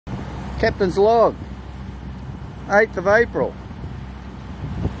Captain's log, 8th of April.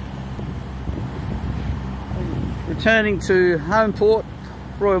 Returning to home port,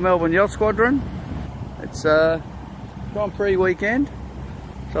 Royal Melbourne Yacht Squadron. It's Grand Prix weekend,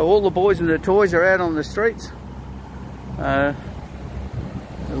 so all the boys and their toys are out on the streets.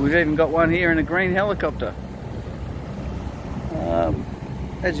 We've even got one here in a green helicopter.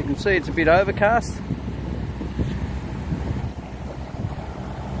 As you can see, it's a bit overcast.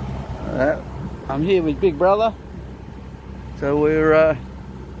 I'm here with Big Brother, so we're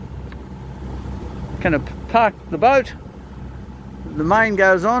going to park the boat. The main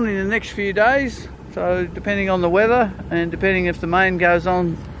goes on in the next few days, so depending on the weather and depending if the main goes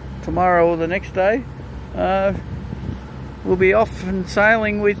on tomorrow or the next day, we'll be off and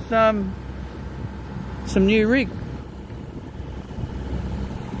sailing with some new rig.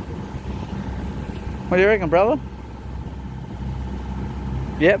 What do you reckon, brother?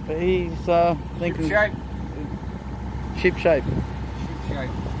 Yep, he's thinking ship shape. Ship shape. Ship shape.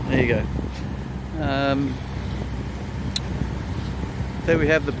 There you go. There we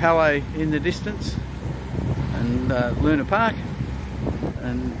have the Palais in the distance, and Luna Park,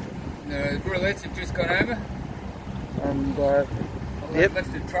 and the roulettes have just gone over. And yep,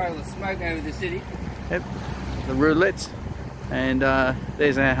 left a trail of smoke over the city. Yep, the roulettes, and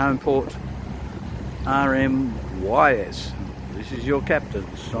there's our home port, RMYS. This is your captain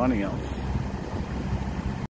signing off.